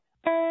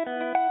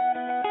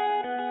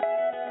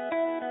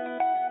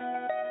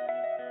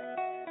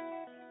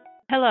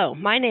Hello,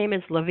 my name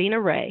is Lavina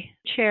Ray,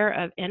 Chair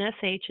of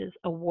NSH's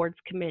Awards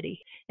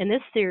Committee. In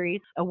this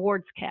series,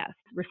 Awards Cast,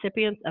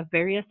 recipients of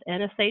various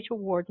NSH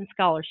awards and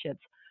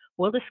scholarships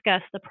will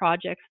discuss the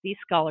projects these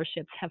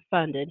scholarships have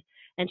funded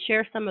and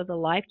share some of the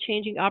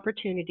life-changing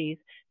opportunities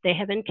they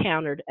have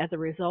encountered as a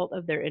result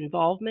of their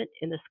involvement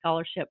in the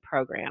scholarship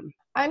program.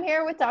 I'm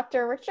here with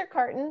Dr. Richard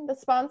Carton, the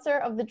sponsor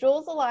of the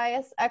Jules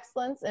Elias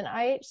Excellence in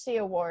IHC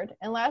Award,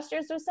 and last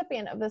year's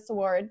recipient of this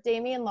award,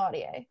 Damien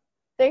Lautier.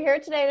 They're here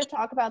today to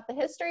talk about the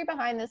history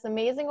behind this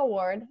amazing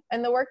award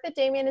and the work that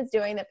Damien is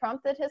doing that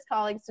prompted his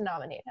colleagues to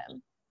nominate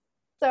him.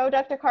 So,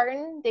 Dr.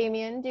 Carton,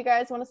 Damien, do you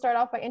guys want to start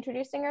off by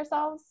introducing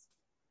yourselves?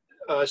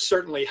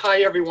 Certainly.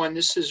 Hi, everyone.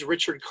 This is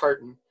Richard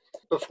Carton.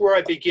 Before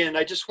I begin,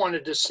 I just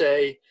wanted to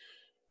say,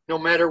 no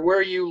matter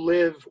where you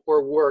live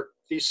or work,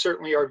 these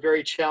certainly are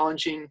very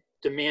challenging,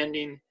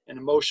 demanding, and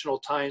emotional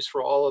times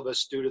for all of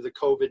us due to the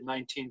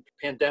COVID-19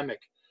 pandemic.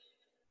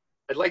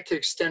 I'd like to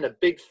extend a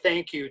big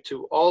thank you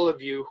to all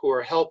of you who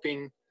are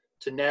helping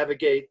to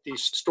navigate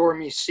these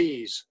stormy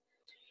seas.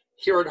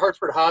 Here at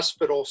Hartford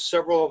Hospital,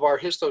 several of our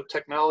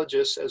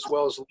histotechnologists as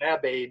well as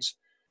lab aides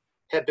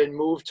have been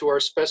moved to our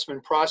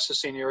specimen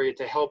processing area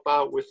to help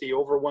out with the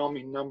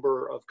overwhelming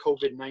number of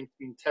COVID-19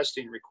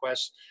 testing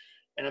requests.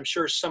 And I'm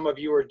sure some of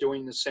you are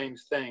doing the same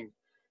thing.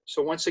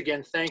 So once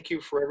again, thank you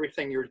for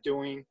everything you're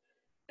doing,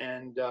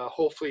 and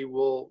hopefully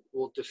we'll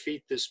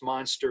defeat this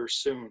monster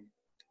soon.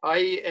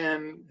 I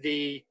am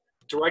the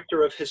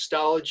Director of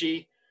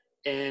Histology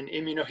and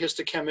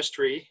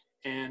Immunohistochemistry,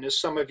 and as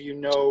some of you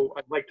know,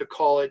 I'd like to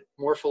call it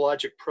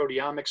Morphologic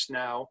Proteomics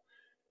now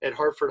at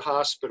Hartford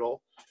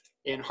Hospital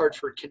in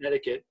Hartford,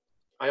 Connecticut.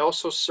 I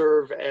also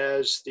serve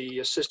as the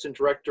Assistant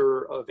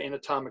Director of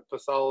Anatomic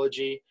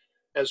Pathology,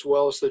 as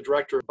well as the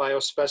Director of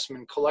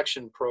Biospecimen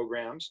Collection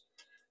Programs.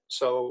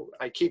 So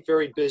I keep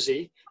very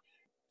busy.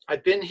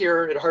 I've been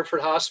here at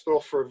Hartford Hospital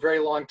for a very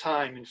long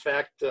time. In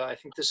fact, I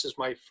think this is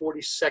my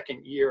 42nd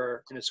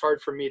year, and it's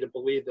hard for me to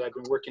believe that I've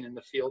been working in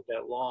the field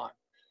that long.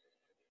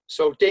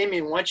 So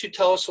Damien, why don't you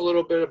tell us a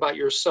little bit about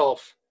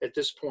yourself at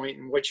this point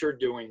and what you're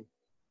doing?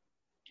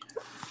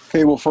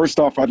 Okay, well, first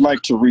off, I'd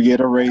like to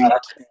reiterate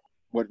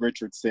what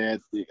Richard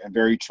said.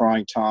 Very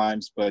trying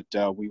times, but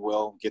we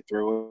will get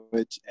through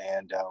it,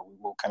 and we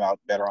will come out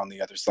better on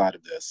the other side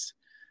of this.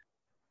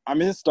 I'm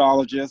a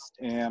histologist,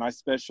 and I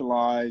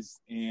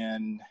specialize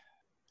in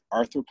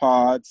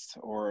arthropods,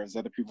 or as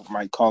other people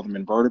might call them,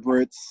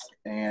 invertebrates,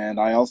 and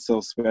I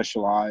also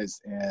specialize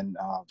in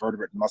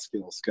vertebrate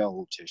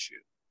musculoskeletal tissue.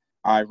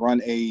 I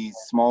run a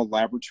small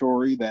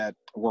laboratory that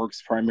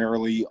works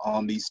primarily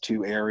on these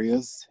two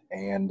areas,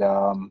 and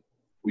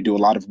we do a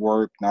lot of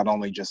work not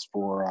only just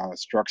for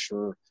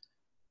structure,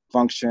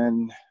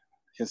 function,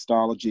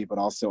 histology, but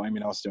also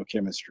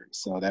immunohistochemistry.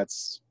 So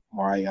that's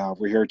why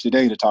we're here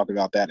today to talk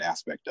about that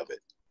aspect of it.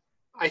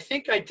 I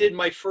think I did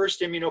my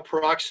first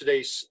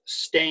immunoperoxidase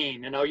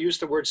stain, and I'll use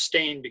the word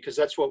stain because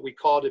that's what we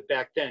called it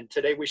back then.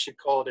 Today we should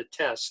call it a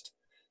test,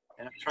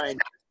 and I'm trying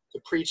to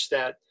preach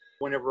that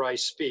whenever I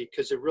speak,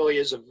 because it really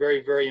is a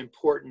very, very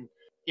important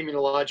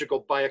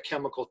immunological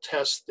biochemical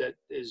test that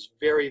is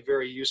very,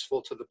 very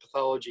useful to the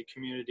pathology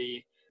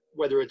community,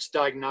 whether it's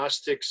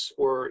diagnostics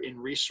or in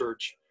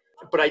research.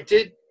 But I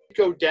did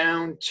go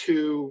down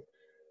to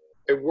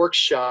a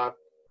workshop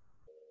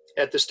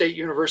at the State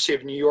University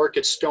of New York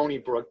at Stony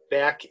Brook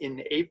back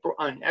in April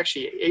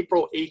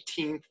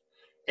 18th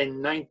and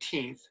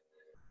 19th,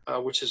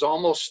 which is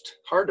almost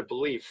hard to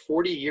believe,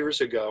 40 years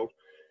ago.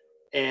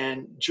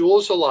 And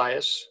Jules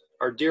Elias,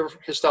 our dear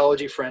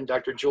histology friend,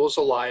 Dr. Jules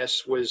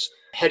Elias, was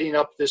heading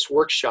up this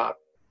workshop.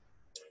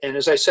 And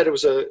as I said, it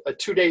was a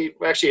 2-day,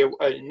 actually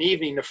an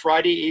evening, a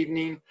Friday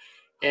evening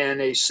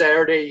and a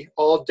Saturday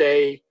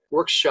all-day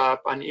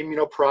workshop on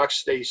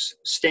immunoperoxidase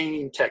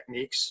staining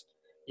techniques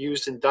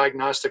used in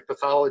diagnostic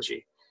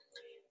pathology.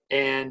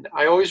 And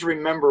I always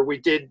remember we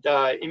did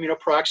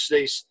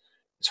immunoperoxidase.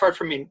 It's hard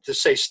for me to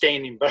say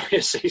staining, but I'm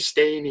going to say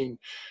staining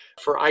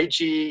for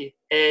IgA,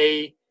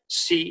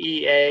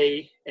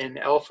 CEA, and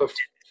alpha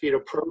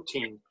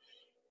fetoprotein.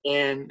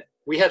 And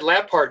we had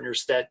lab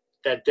partners that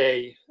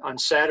day on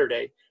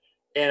Saturday,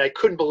 and I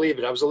couldn't believe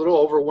it. I was a little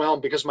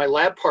overwhelmed because my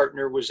lab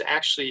partner was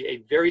actually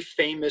a very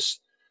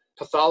famous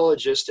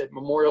pathologist at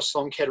Memorial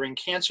Sloan Kettering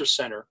Cancer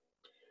Center.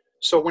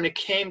 So when it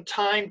came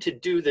time to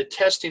do the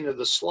testing of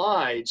the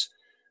slides,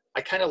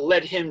 I kind of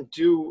let him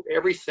do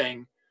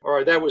everything,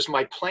 or that was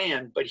my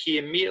plan, but he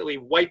immediately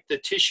wiped the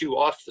tissue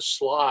off the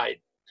slide.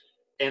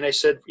 And I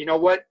said, you know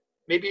what,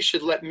 maybe you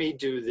should let me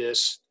do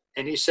this.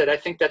 And he said, I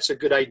think that's a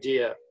good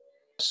idea.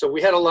 So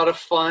we had a lot of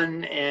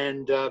fun,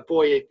 and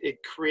boy,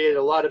 it created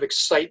a lot of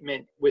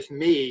excitement with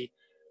me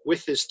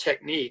with this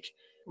technique.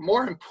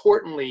 More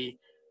importantly,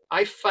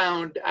 I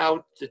found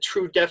out the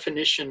true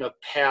definition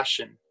of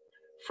passion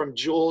from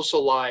Jules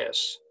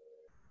Elias.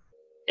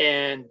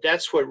 And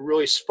that's what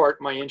really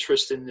sparked my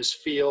interest in this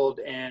field.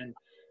 And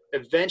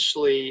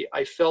eventually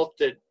I felt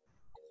that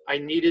I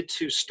needed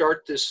to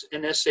start this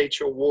NSH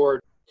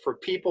award for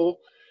people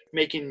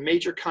making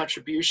major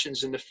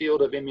contributions in the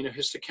field of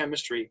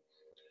immunohistochemistry.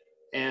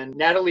 And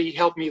Natalie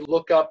helped me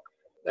look up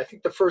I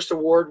think the first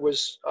award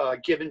was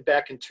given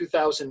back in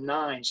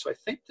 2009. So I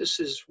think this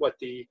is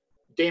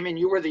Damon,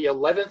 you were the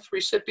 11th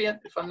recipient,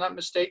 if I'm not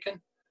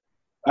mistaken?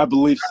 I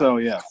believe so,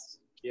 yes.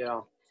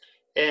 Yeah.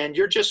 And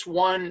you're just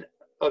one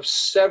of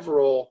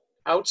several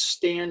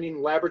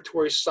outstanding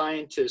laboratory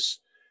scientists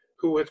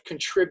who have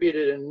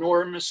contributed an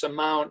enormous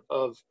amount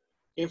of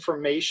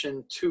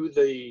information to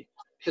the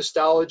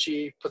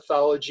histology,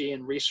 pathology,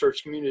 and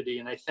research community.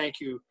 And I thank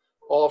you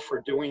all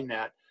for doing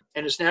that.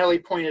 And as Natalie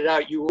pointed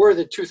out, you were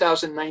the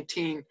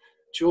 2019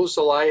 Jules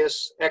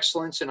Elias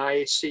Excellence in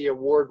IHC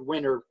Award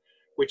winner,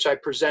 which I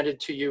presented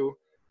to you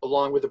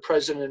along with the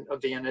president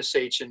of the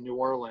NSH in New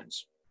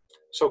Orleans.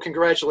 So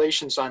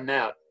congratulations on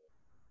that.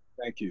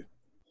 Thank you.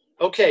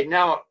 Okay,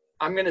 now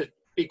I'm going to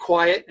be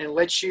quiet and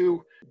let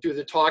you do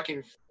the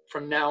talking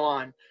from now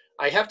on.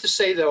 I have to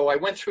say, though, I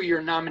went through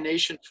your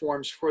nomination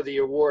forms for the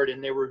award,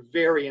 and they were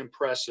very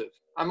impressive.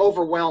 I'm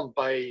overwhelmed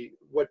by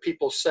what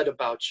people said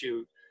about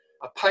you.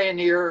 A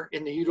pioneer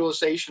in the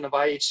utilization of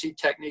IHC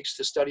techniques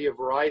to study a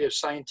variety of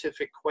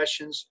scientific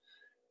questions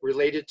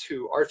related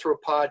to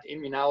arthropod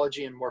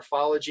immunology and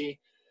morphology.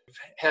 You've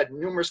had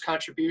numerous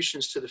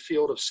contributions to the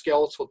field of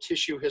skeletal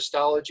tissue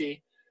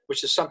histology,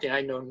 which is something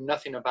I know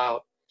nothing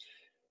about.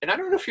 And I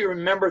don't know if you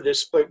remember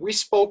this, but we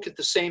spoke at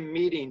the same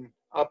meeting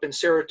up in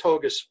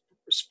Saratoga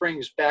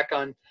Springs back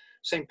on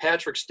St.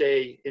 Patrick's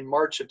Day in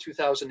March of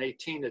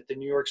 2018 at the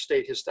New York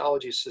State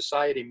Histology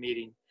Society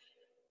meeting.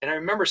 And I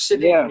remember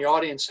sitting in the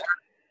audience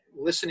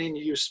listening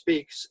to you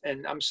speak,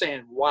 and I'm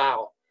saying,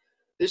 wow,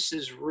 this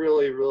is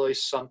really, really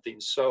something.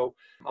 So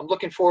I'm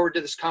looking forward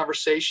to this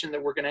conversation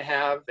that we're going to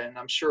have, and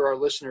I'm sure our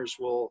listeners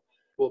will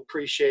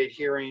appreciate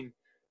hearing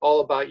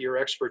all about your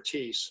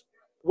expertise.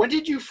 When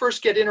did you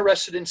first get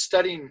interested in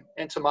studying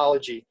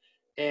entomology?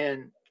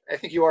 And I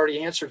think you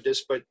already answered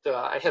this, but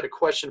I had a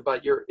question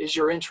about is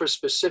your interest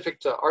specific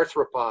to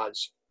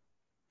arthropods?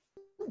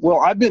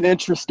 Well, I've been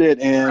interested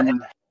in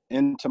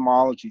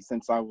entomology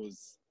since I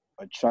was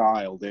a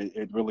child.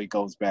 It really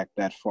goes back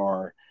that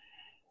far.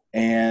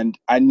 And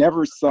I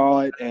never saw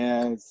it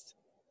as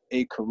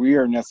a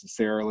career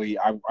necessarily.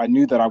 I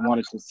knew that I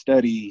wanted to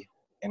study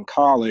in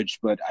college,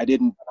 but I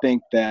didn't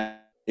think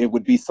that it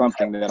would be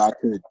something that I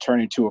could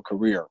turn into a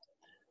career.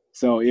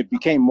 So it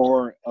became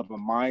more of a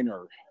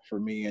minor for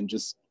me and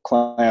just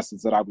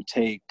classes that I would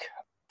take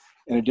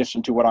in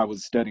addition to what I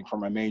was studying for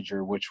my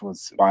major, which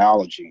was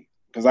biology,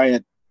 because I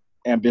had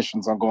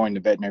ambitions on going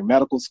to veterinary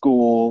medical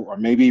school or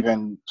maybe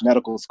even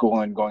medical school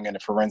and going into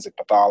forensic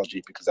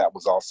pathology because that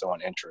was also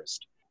an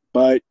interest.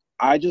 But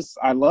I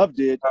loved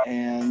it,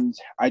 and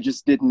I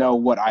just didn't know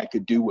what I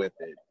could do with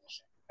it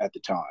at the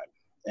time.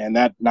 And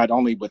that not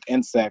only with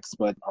insects,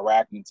 but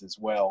arachnids as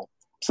well.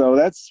 So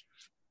that's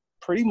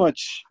pretty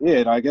much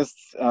it. I guess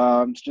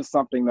it's just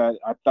something that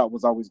I thought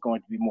was always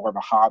going to be more of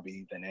a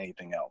hobby than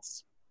anything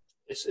else.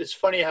 It's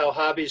funny how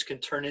hobbies can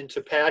turn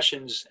into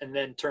passions and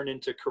then turn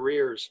into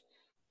careers.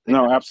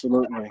 No,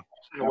 absolutely.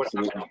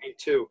 Absolutely. Me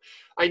too.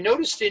 I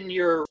noticed in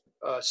your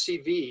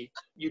CV,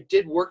 you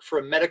did work for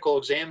a medical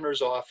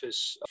examiner's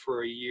office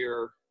for a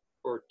year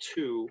or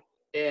two.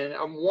 And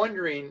I'm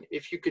wondering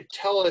if you could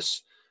tell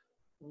us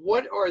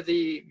what are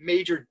the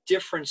major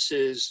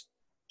differences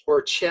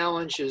or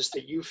challenges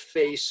that you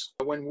face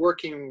when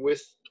working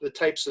with the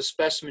types of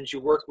specimens you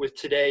work with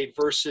today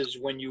versus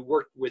when you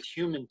worked with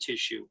human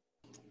tissue?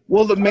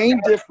 Well, the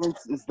main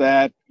difference is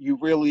that you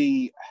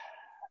really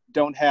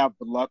don't have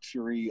the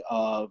luxury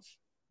of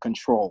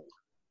control.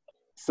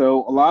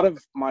 So a lot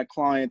of my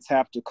clients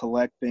have to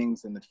collect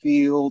things in the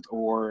field,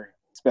 or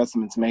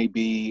specimens may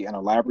be in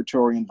a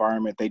laboratory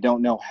environment. They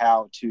don't know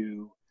how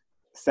to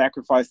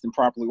sacrifice them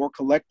properly or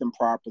collect them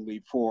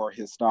properly for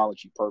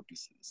histology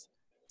purposes.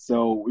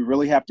 So we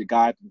really have to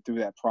guide them through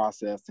that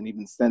process and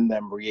even send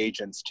them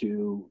reagents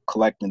to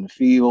collect in the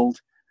field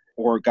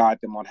or guide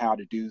them on how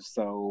to do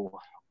so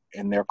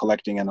and they're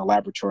collecting in a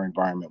laboratory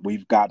environment.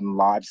 We've gotten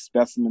live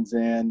specimens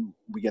in.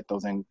 We get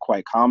those in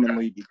quite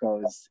commonly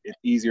because it's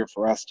easier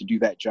for us to do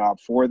that job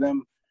for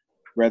them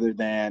rather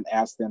than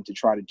ask them to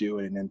try to do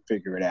it and then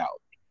figure it out.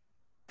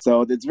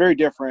 So it's very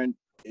different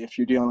if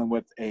you're dealing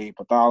with a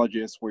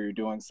pathologist where you're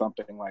doing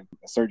something like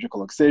a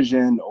surgical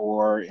excision,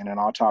 or in an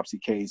autopsy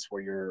case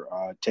where you're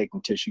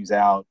taking tissues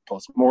out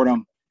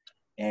post-mortem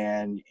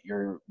and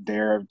you're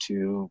there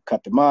to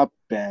cut them up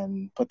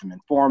and put them in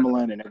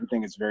formalin, and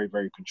everything is very,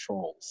 very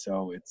controlled.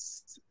 So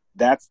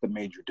that's the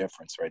major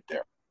difference right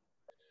there.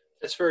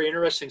 That's very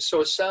interesting.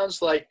 So it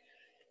sounds like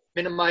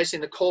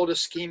minimizing the cold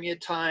ischemia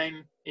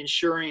time,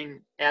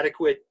 ensuring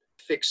adequate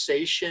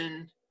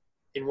fixation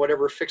in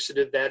whatever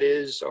fixative that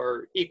is,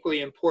 are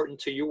equally important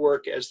to your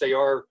work as they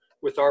are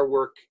with our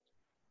work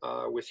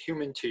with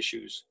human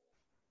tissues.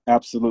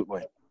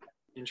 Absolutely.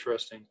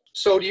 Interesting.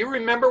 So do you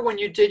remember when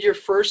you did your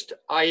first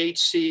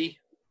IHC,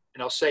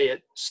 and I'll say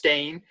it,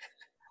 stain?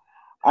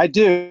 I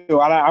do.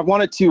 I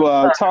wanted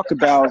to talk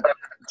about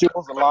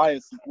Jules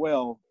Elias as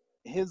well.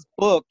 His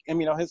book,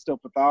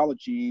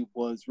 Immunohistopathology,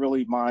 was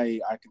really I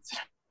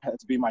consider that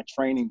to be my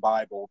training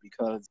Bible,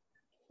 because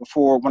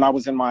when I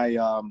was in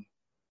my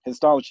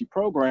histology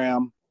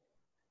program,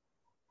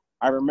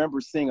 I remember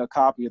seeing a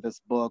copy of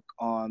this book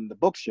on the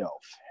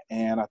bookshelf,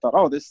 and I thought,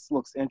 oh, this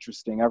looks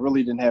interesting. I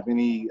really didn't have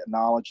any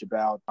knowledge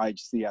about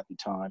IHC at the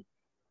time.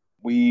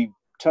 We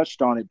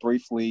touched on it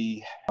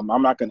briefly.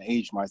 I'm not going to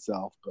age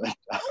myself, but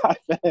I've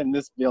been in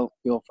this field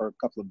for a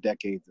couple of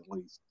decades at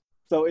least.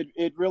 So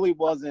it really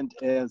wasn't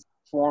as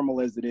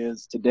formal as it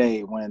is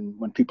today when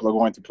people are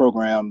going through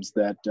programs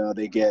that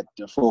they get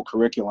a full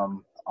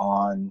curriculum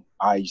on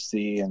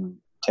IHC and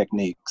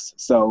techniques.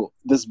 So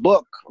this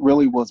book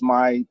really was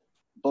my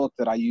book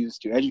that I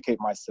used to educate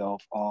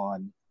myself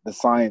on the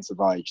science of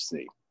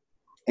IHC.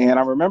 And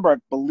I remember, I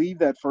believe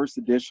that first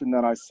edition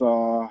that I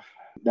saw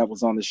that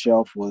was on the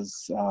shelf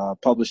was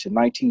published in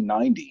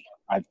 1990,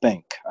 I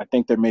think. I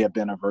think there may have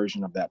been a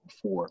version of that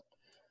before.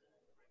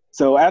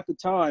 So at the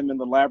time in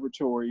the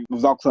laboratory, it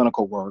was all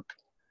clinical work.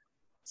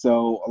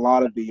 So a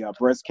lot of the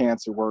breast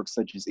cancer work,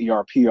 such as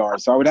ER/PR.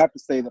 So I would have to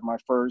say that my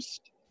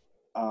first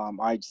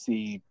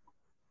IHC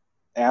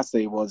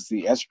assay was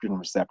the estrogen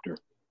receptor.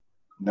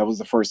 That was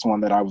the first one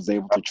that I was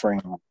able to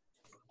train on.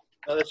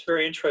 Oh, that's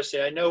very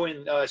interesting. I know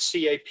in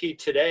CAP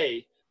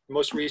today, the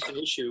most recent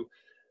issue,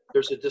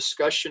 there's a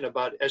discussion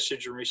about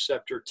estrogen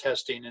receptor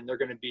testing, and they're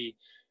going to be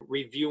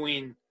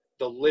reviewing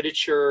the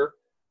literature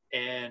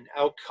and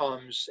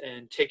outcomes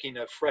and taking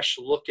a fresh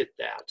look at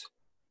that.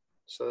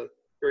 So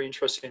very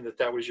interesting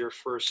that was your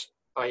first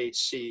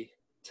IHC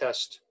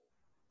test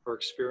or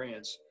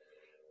experience.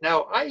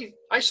 Now, I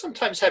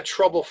sometimes have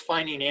trouble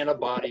finding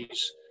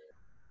antibodies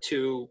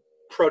to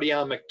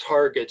proteomic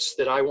targets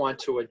that I want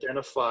to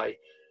identify,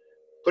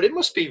 but it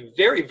must be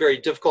very, very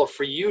difficult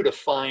for you to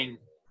find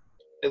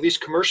at least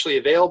commercially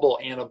available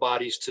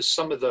antibodies to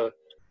some of the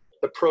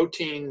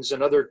proteins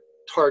and other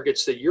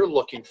targets that you're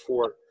looking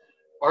for.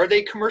 Are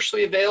they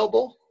commercially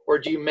available, or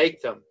do you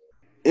make them?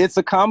 It's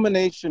a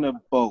combination of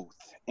both,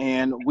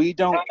 and we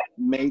don't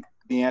make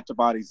the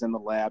antibodies in the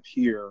lab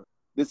here.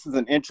 This is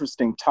an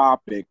interesting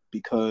topic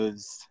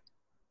because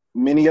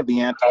many of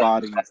the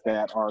antibodies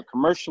that are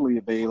commercially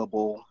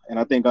available, and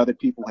I think other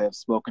people have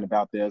spoken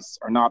about this,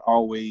 are not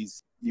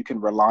always, you can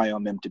rely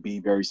on them to be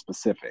very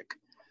specific.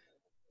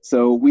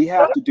 So we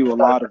have to do a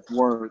lot of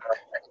work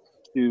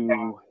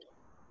to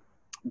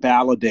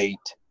validate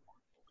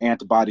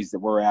antibodies that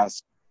we're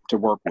asked to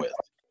work with.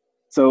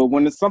 So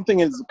when something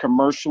is a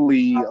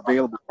commercially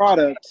available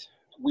product,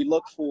 we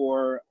look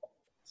for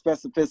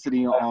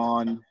specificity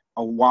on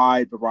a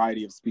wide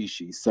variety of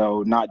species.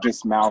 So not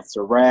just mouse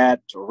or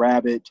rat or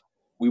rabbit.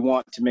 We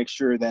want to make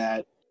sure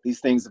that these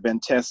things have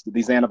been tested,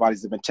 these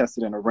antibodies have been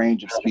tested in a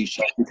range of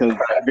species, because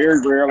very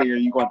rarely are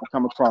you going to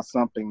come across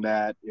something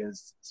that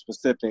is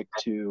specific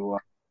to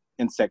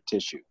insect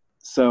tissue.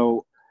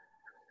 So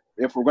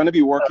if we're going to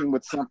be working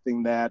with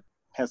something that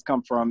has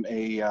come from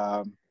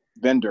a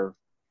vendor,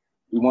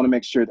 we want to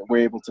make sure that we're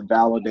able to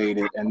validate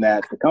it and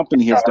that the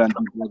company has done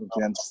due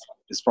diligence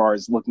as far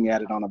as looking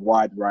at it on a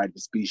wide variety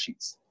of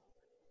species.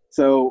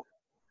 So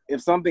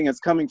if something is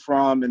coming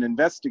from an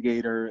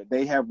investigator,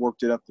 they have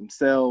worked it up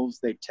themselves.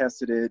 They've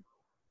tested it,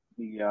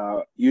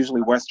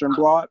 usually Western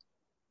blot.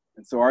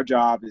 And so our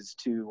job is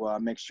to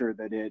make sure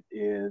that it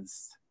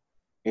is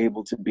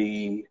able to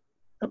be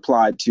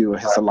applied to a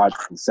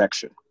histological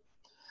section.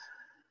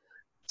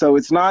 So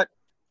it's not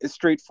as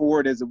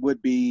straightforward as it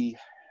would be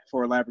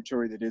for a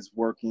laboratory that is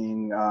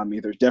working,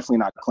 either definitely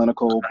not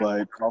clinical,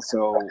 but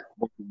also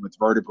working with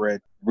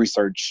vertebrate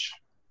research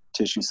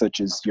tissue,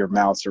 such as your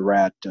mouse or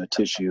rat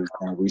tissue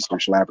in a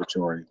research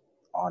laboratory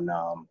on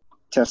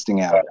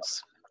testing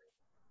animals.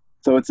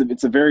 So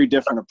it's a very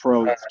different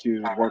approach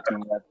to working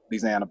with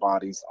these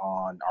antibodies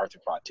on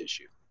arthropod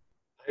tissue.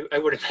 I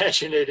would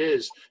imagine it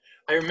is.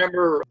 I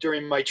remember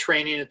during my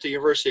training at the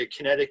University of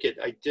Connecticut,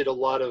 I did a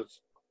lot of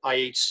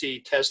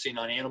IHC testing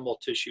on animal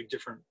tissue,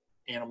 different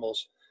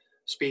animals,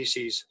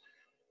 species.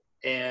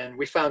 And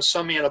we found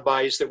some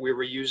antibodies that we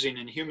were using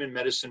in human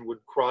medicine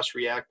would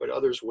cross-react, but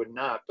others would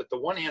not. But the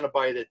one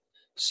antibody that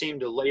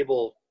seemed to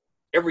label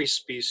every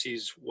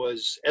species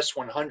was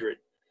S100.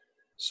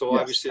 So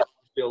yes. Obviously,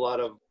 there'd be a lot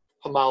of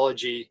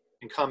homology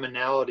and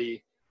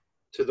commonality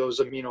to those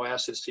amino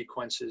acid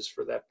sequences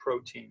for that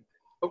protein.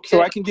 Okay.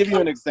 So I can give you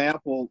an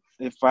example,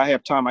 if I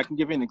have time, I can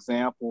give you an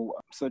example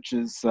such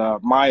as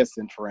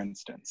myosin, for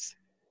instance.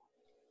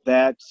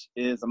 That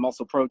is a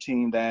muscle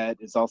protein that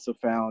is also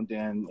found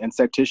in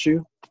insect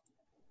tissue.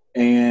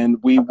 And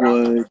we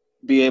would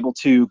be able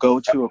to go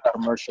to a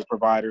commercial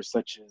provider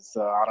such as,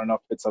 I don't know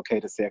if it's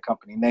okay to say a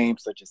company name,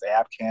 such as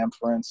Abcam,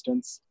 for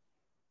instance.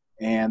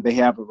 And they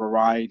have a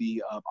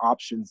variety of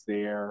options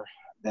there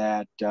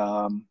that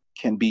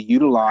can be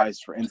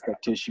utilized for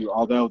insect tissue,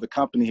 although the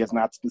company has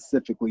not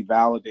specifically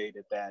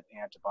validated that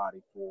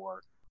antibody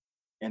for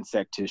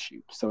insect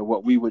tissue. So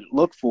what we would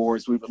look for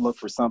is we would look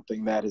for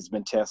something that has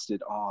been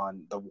tested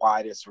on the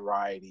widest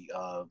variety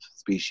of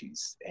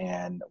species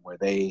and where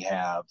they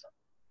have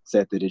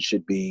said that it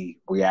should be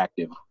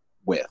reactive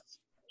with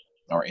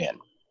or in.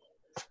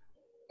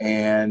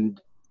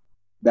 And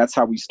that's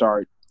how we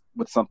start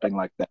with something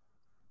like that,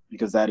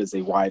 because that is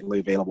a widely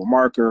available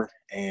marker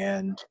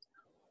and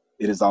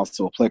it is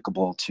also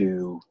applicable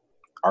to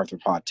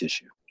arthropod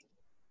tissue.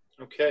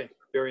 Okay,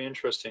 very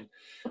interesting.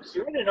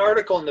 You read an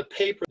article in the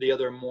paper the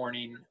other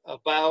morning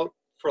about,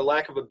 for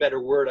lack of a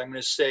better word, I'm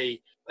going to say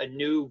a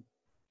new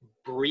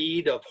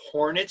breed of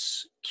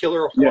hornets,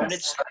 killer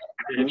hornets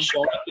that have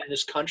shown up in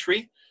this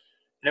country.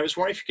 And I was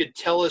wondering if you could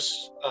tell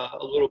us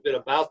a little bit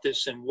about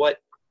this and what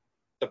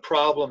the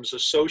problems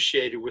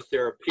associated with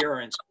their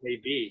appearance may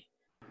be.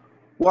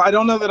 Well, I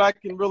don't know that I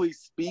can really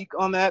speak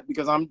on that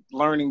because I'm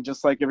learning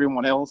just like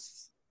everyone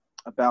else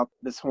about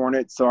this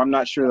hornet. So I'm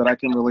not sure that I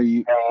can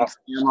really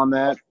expand on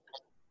that.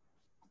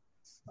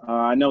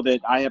 I know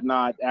that I have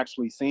not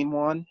actually seen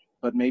one,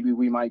 but maybe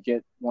we might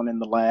get one in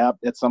the lab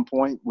at some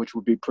point, which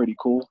would be pretty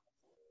cool.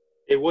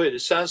 It would.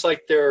 It sounds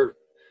like they're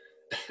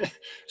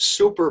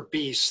super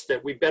beasts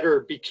that we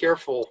better be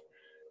careful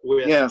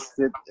with. Yes,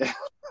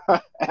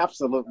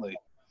 absolutely.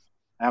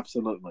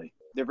 Absolutely.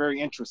 They're very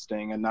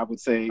interesting, and I would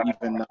say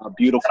even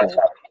beautiful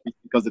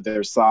because of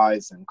their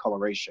size and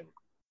coloration.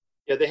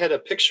 Yeah, they had a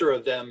picture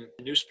of them in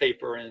the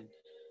newspaper, and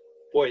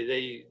boy,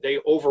 they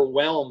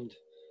overwhelmed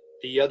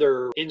the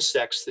other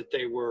insects that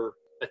they were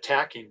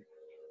attacking.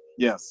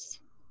 Yes.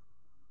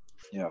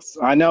 Yes.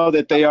 I know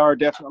that they are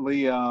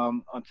definitely,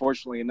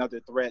 unfortunately,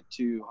 another threat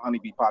to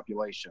honeybee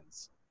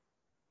populations.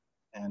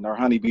 And our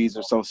honeybees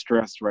are so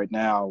stressed right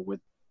now with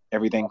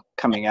everything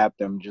coming at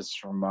them, just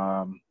from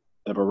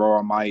the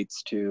varroa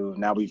mites to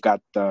now we've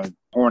got the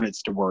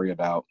hornets to worry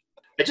about.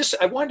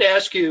 I wanted to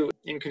ask you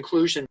in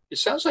conclusion, it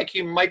sounds like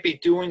you might be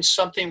doing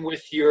something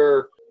with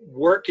your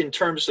work in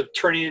terms of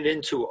turning it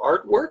into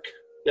artwork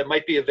that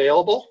might be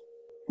available.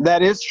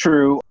 That is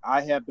true.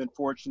 I have been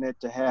fortunate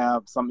to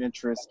have some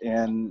interest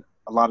in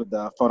a lot of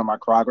the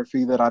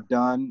photomicrography that I've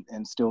done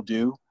and still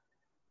do.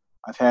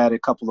 I've had a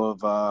couple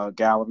of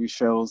gallery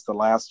shows. The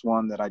last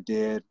one that I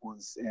did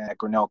was at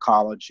Grinnell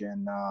College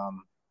in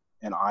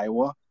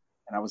Iowa.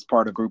 And I was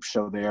part of a group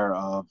show there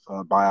of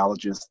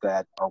biologists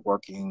that are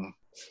working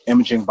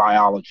imaging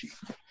biology.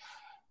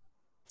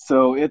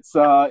 So it's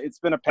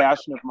been a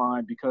passion of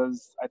mine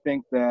because I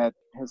think that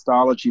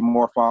histology,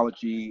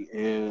 morphology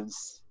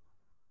is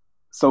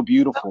so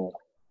beautiful.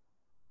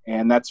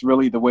 And that's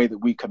really the way that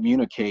we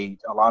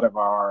communicate. A lot of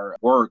our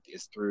work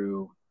is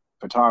through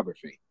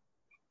photography.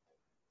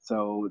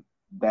 So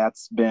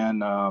that's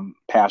been a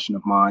passion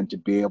of mine to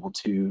be able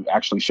to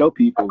actually show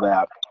people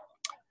that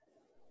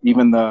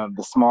even the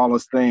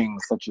smallest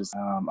things, such as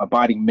a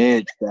biting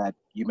midge that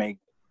you may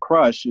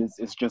crush,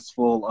 is just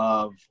full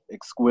of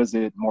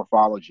exquisite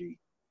morphology.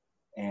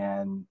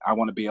 And I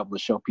want to be able to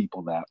show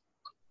people that.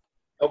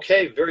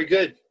 Okay, very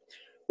good.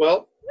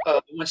 Well,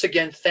 once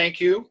again, thank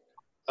you.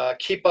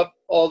 Keep up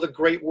all the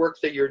great work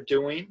that you're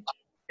doing.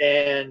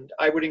 And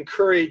I would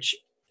encourage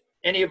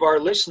any of our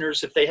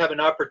listeners, if they have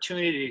an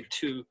opportunity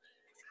to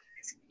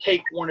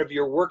take one of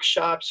your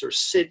workshops or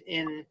sit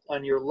in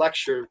on your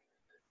lecture,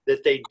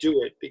 that they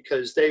do it,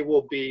 because they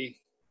will be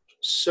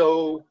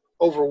so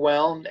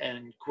overwhelmed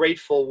and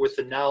grateful with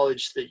the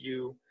knowledge that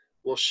you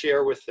will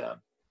share with them.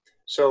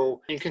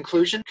 So in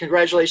conclusion,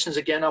 congratulations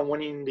again on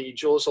winning the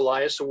Jules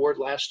Elias Award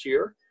last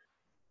year.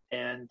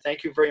 And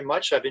thank you very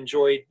much. I've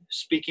enjoyed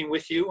speaking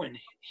with you and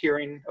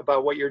hearing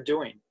about what you're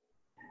doing.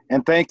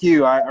 And thank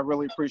you. I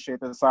really appreciate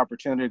this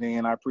opportunity,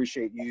 and I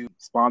appreciate you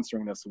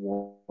sponsoring this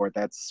award.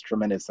 That's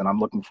tremendous. And I'm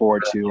looking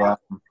forward to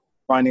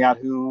finding out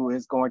who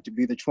is going to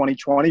be the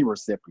 2020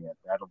 recipient.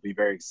 That'll be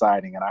very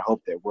exciting. And I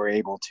hope that we're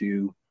able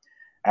to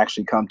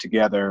actually come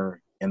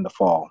together in the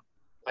fall.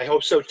 I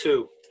hope so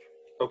too.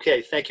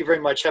 Okay. Thank you very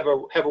much. Have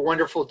a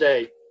wonderful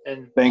day.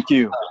 And thank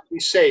you. Be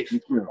safe. You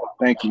too.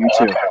 Thank you. You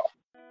too.